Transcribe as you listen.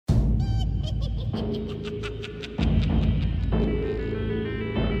Oh,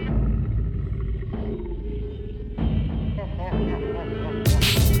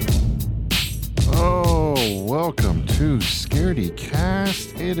 welcome to Scaredy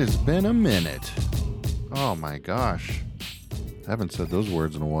Cast. It has been a minute. Oh my gosh. I haven't said those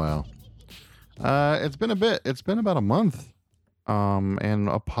words in a while. It's been a bit. It's been about a month. And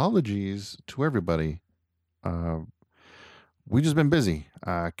apologies to everybody. We just been busy.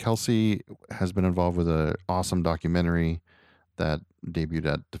 Kelsey has been involved with an awesome documentary that debuted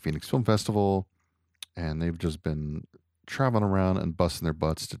at the Phoenix Film Festival, and they've just been traveling around and busting their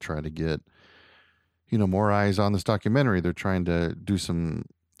butts to try to get, more eyes on this documentary. They're trying to do some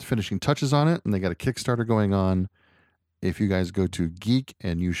finishing touches on it, and they got a Kickstarter going on. If you guys go to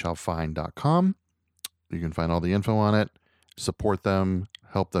geekandyousshallfind.com, you can find all the info on it, support them,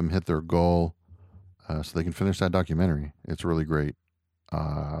 help them hit their goal, so they can finish that documentary. It's really great.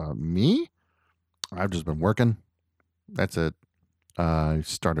 Me? I've just been working. That's it. I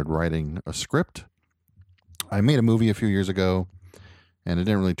started writing a script. I made a movie a few years ago, and it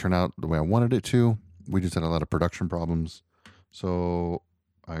didn't really turn out the way I wanted it to. We just had a lot of production problems. So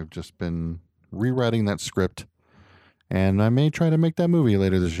I've just been rewriting that script, and I may try to make that movie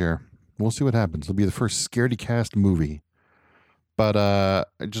later this year. We'll see what happens. It'll be the first Scaredy Cast movie. But I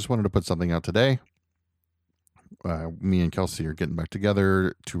just wanted to put something out today. Me and Kelsey are getting back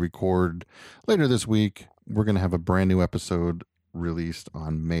together to record later this week. We're going to have a brand new episode released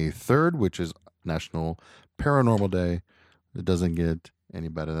on May 3rd, which is National Paranormal Day. It doesn't get any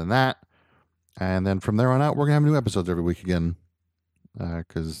better than that. And then from there on out, we're going to have new episodes every week again,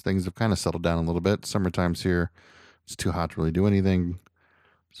 because things have kind of settled down a little bit. Summertime's here. It's too hot to really do anything.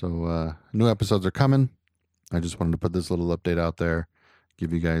 So new episodes are coming. I just wanted to put this little update out there,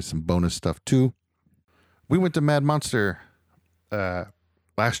 give you guys some bonus stuff too. We went to Mad Monster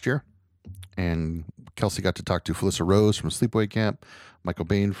last year, and Kelsey got to talk to Felissa Rose from Sleepaway Camp, Michael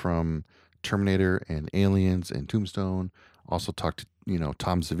Biehn from Terminator and Aliens and Tombstone. Also talked to,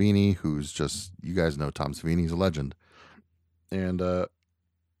 Tom Savini, who's just, you guys know Tom Savini, he's a legend. And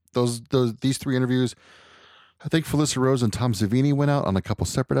these three interviews, I think Felissa Rose and Tom Savini went out on a couple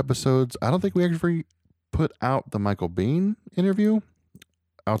separate episodes. I don't think we actually put out the Michael Biehn interview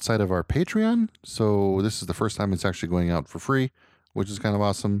outside of our Patreon. So this is the first time it's actually going out for free, which is kind of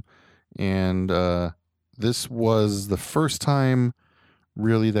awesome. And this was the first time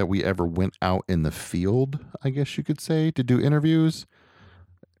really that we ever went out in the field, I guess you could say, to do interviews.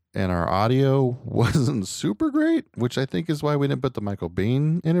 And our audio wasn't super great, which I think is why we didn't put the Michael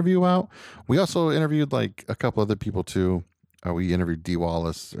Biehn interview out. We also interviewed like a couple other people too. We interviewed Dee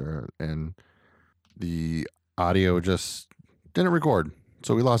Wallace, and the audio just didn't record.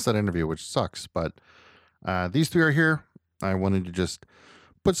 So we lost that interview, which sucks. But these three are here. I wanted to just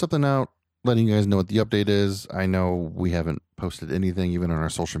put something out, letting you guys know what the update is. I know we haven't posted anything even on our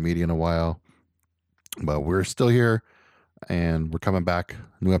social media in a while, but we're still here and we're coming back.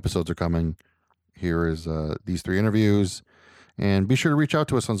 New episodes are coming. Here is these three interviews, and be sure to reach out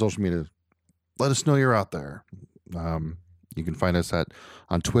to us on social media. Let us know you're out there. You can find us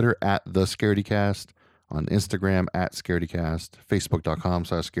on Twitter at The ScarityCast, on Instagram at ScarityCast,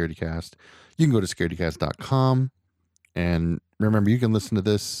 Facebook.com/ScarityCast. You can go to ScarityCast.com, and remember, you can listen to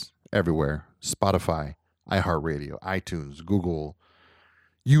this everywhere. Spotify, iHeartRadio, iTunes, Google,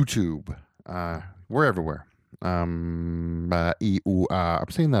 YouTube. We're everywhere. I'm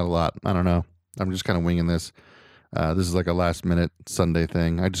saying that a lot. I don't know. I'm just kind of winging this. This is like a last minute Sunday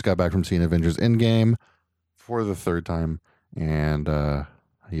thing. I just got back from seeing Avengers Endgame for the third time. And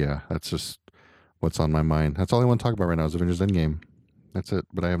that's just what's on my mind. That's all I want to talk about right now is Avengers Endgame. That's it.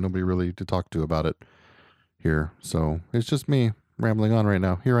 But I have nobody really to talk to about it here. So it's just me rambling on right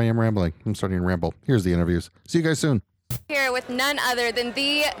now. Here I am rambling. I'm starting to ramble. Here's the interviews. See you guys soon. Here with none other than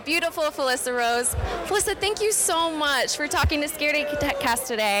the beautiful Felissa Rose. Felissa, thank you so much for talking to Scaredy Cast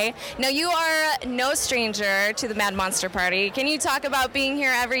today. Now, you are no stranger to the Mad Monster Party. Can you talk about being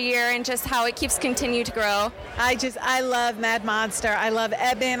here every year and just how it keeps continuing to grow? I love Mad Monster. I love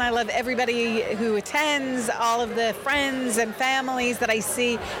Eben. I love everybody who attends, all of the friends and families that I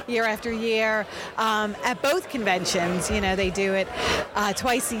see year after year at both conventions. They do it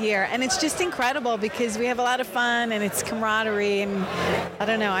twice a year. And it's just incredible because we have a lot of fun and it's camaraderie, and I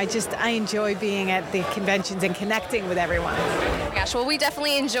don't know, I enjoy being at the conventions and connecting with everyone. Oh my gosh, well, we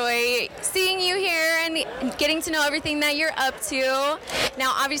definitely enjoy seeing you here and getting to know everything that you're up to.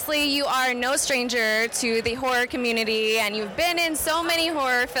 Now, obviously, you are no stranger to the horror community, and you've been in so many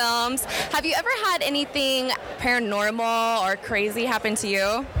horror films. Have you ever had anything paranormal or crazy happen to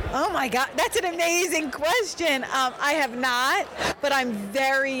you? Oh my God, that's an amazing question. I have not, but I'm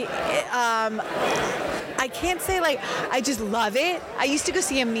very, I can't say like, I just love it. I used to go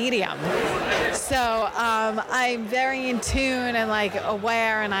see a medium. So I'm very in tune and like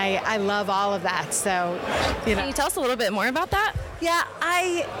aware, and I love all of that. So, Can you tell us a little bit more about that? Yeah,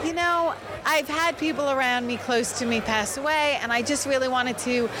 I've had people around me close to me pass away, and I just really wanted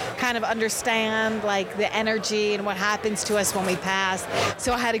to kind of understand like the energy and what happens to us when we pass.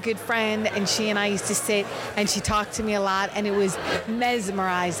 So I had a good friend, and she and I used to sit, and she talked to me a lot, and it was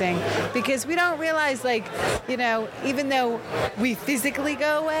mesmerizing because we don't realize like, even though we physically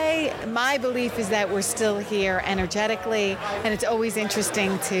go away, my belief is that we're still here energetically, and it's always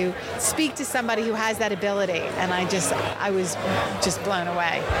interesting to speak to somebody who has that ability, and I was just blown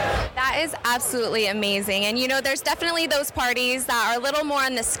away. That is absolutely amazing. And there's definitely those parties that are a little more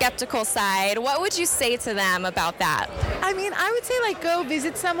on the skeptical side. What would you say to them about that? I mean, I would say like go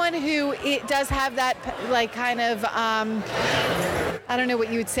visit someone who it does have that like kind of I don't know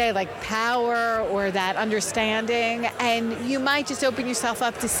what you would say, like power or that understanding, and you might just open yourself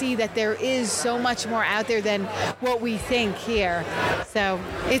up to see that there is so much more out there than what we think here. So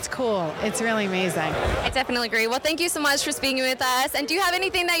it's cool. It's really amazing. I definitely agree. Well, thank you so much for speaking with us. And do you have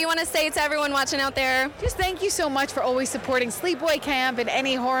anything that you want to say to everyone watching out there? Just thank you so much for always supporting Sleepaway Camp and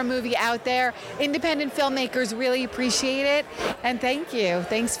any horror movie out there. Independent filmmakers really appreciate it. And thank you.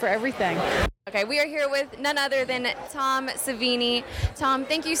 Thanks for everything. Okay, we are here with none other than Tom Savini. Tom,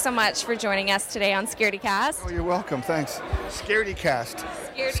 thank you so much for joining us today on ScarityCast. Oh, you're welcome. Thanks. ScarityCast.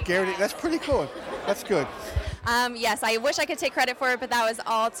 ScarityCast. That's pretty cool. That's good. Yes, I wish I could take credit for it, but that was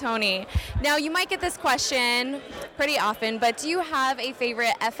all Tony. Now, you might get this question pretty often, but do you have a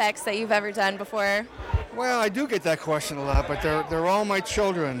favorite FX that you've ever done before? Well, I do get that question a lot, but they're all my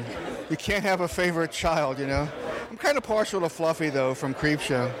children. You can't have a favorite child, I'm kind of partial to Fluffy, though, from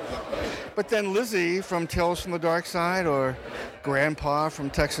Creepshow. But then Lizzie from Tales from the Dark Side, or Grandpa from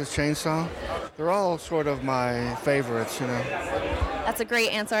Texas Chainsaw, they're all sort of my favorites, That's a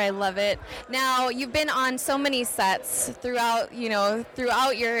great answer. I love it. Now, you've been on so many sets throughout your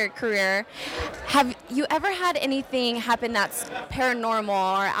career. Have you ever had anything happen that's paranormal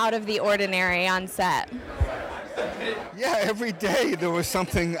or out of the ordinary on set? Yeah, every day there was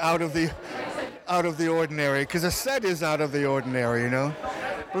something out of the ordinary, because a set is out of the ordinary,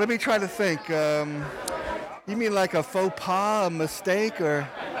 But let me try to think. You mean like a faux pas, a mistake, or?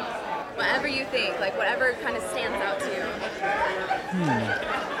 Whatever you think, like whatever kind of stands out to you.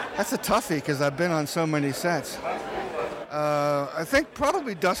 That's a toughie, because I've been on so many sets. I think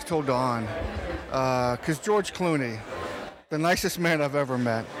probably Dusk Till Dawn, because George Clooney, the nicest man I've ever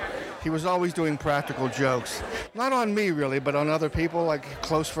met. He was always doing practical jokes. Not on me, really, but on other people, like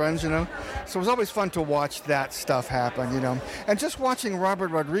close friends, So it was always fun to watch that stuff happen, And just watching Robert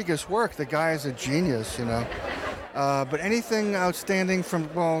Rodriguez work, the guy is a genius, But anything outstanding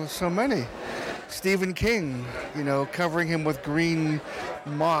from, so many. Stephen King, covering him with green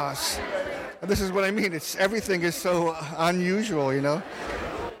moss. This is what I mean. Everything is so unusual,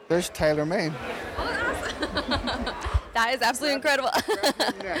 There's Tyler Mane. That is absolutely incredible.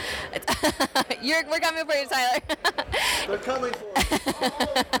 We're coming for you, Tyler. They're coming for you.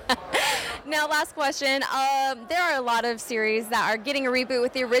 Now, last question. There are a lot of series that are getting a reboot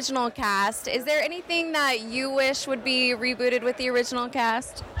with the original cast. Is there anything that you wish would be rebooted with the original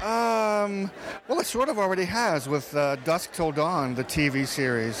cast? Well, it sort of already has with Dusk Till Dawn, the TV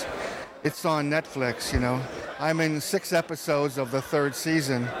series. It's on Netflix, I'm in 6 episodes of the 3rd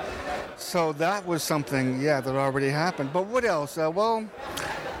season. So that was something, that already happened. But what else?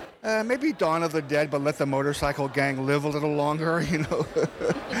 Maybe Dawn of the Dead, but let the motorcycle gang live a little longer,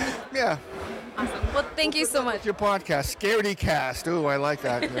 Yeah. Awesome. Well, thank you so much. Your podcast, ScarityCast. Ooh, I like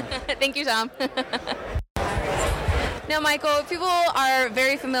that. Yeah. Thank you, Tom. Now, Michael, people are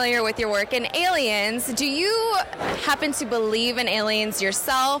very familiar with your work in aliens. Do you happen to believe in aliens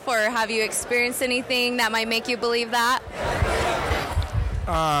yourself, or have you experienced anything that might make you believe that?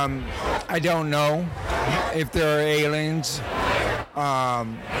 I don't know if there are aliens.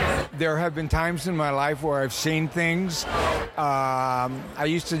 There have been times in my life where I've seen things. I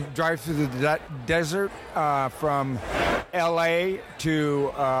used to drive through the desert from L.A. to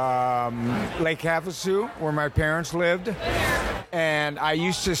Lake Havasu, where my parents lived. And I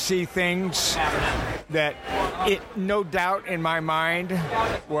used to see things that no doubt in my mind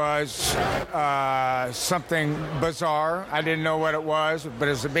was something bizarre. I didn't know what it was, but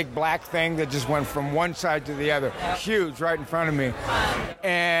it was a big black thing that just went from one side to the other. Huge, right in front of me.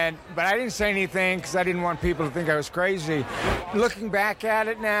 But I didn't say anything because I didn't want people to think I was crazy. Looking back at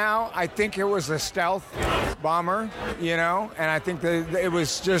it now, I think it was a stealth bomber, and I think that it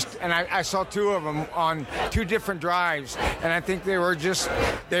was just, and I saw two of them on two different drives, and I think they were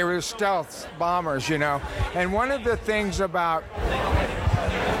stealth bombers, And one of the things about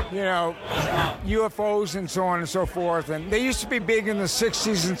UFOs and so on and so forth. And they used to be big in the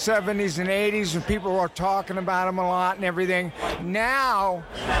 60s and 70s and 80s, and people were talking about them a lot and everything. Now,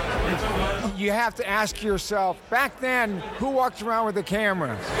 you have to ask yourself, back then, who walked around with a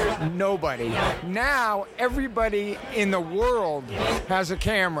camera? Nobody. Now, everybody in the world has a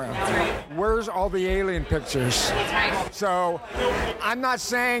camera. Where's all the alien pictures? So, I'm not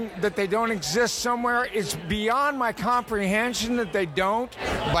saying that they don't exist somewhere. It's beyond my comprehension that they don't,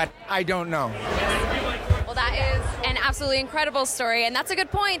 but I don't know. Well, that is an absolutely incredible story, and that's a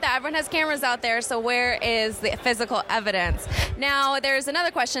good point that everyone has cameras out there, so where is the physical evidence? Now, there's another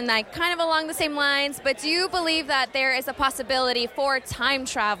question that kind of along the same lines, but do you believe that there is a possibility for time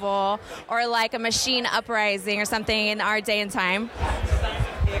travel or like a machine uprising or something in our day and time?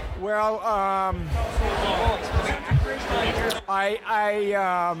 Well, I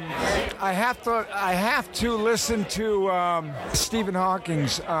have to listen to Stephen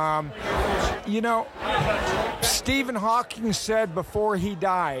Hawking's. Stephen Hawking said before he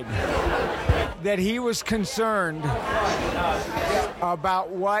died that he was concerned about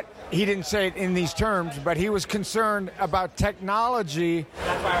what, he didn't say it in these terms, but he was concerned about technology,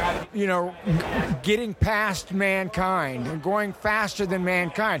 getting past mankind and going faster than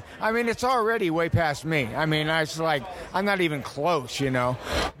mankind. I mean, it's already way past me. I mean, I'm not even close,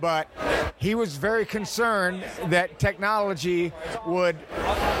 But he was very concerned that technology would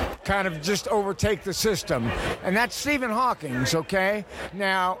kind of just overtake the system. And that's Stephen Hawking's, okay?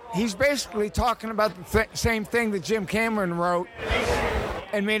 Now, he's basically talking about the same thing that Jim Cameron wrote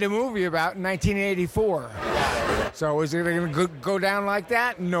and made a movie about in 1984. So is it going to go down like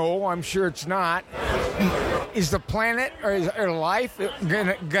that? No, I'm sure it's not. Is the planet or life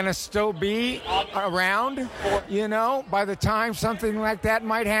gonna still be around? By the time something like that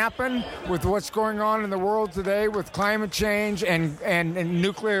might happen, with what's going on in the world today, with climate change and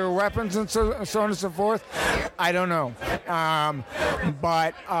nuclear weapons and so on and so forth, I don't know.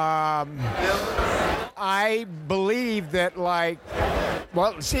 But I believe that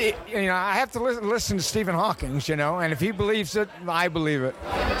well, see, I have to listen to Stephen Hawking, and if he believes it, I believe it.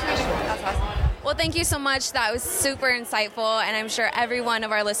 That's awesome. Well, thank you so much. That was super insightful, and I'm sure every one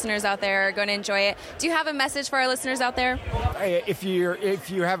of our listeners out there are going to enjoy it. Do you have a message for our listeners out there? If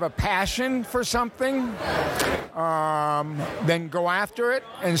you have a passion for something, then go after it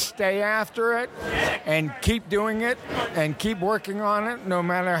and stay after it and keep doing it and keep working on it, no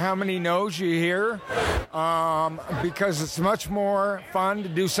matter how many no's you hear, because it's much more fun to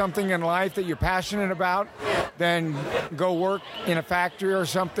do something in life that you're passionate about than go work in a factory or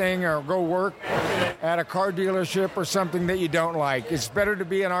something, or go work at a car dealership or something that you don't like. It's better to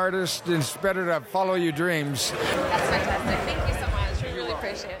be an artist, and it's better to follow your dreams. That's fantastic. Thank you so much. We really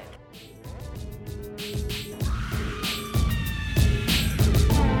appreciate it.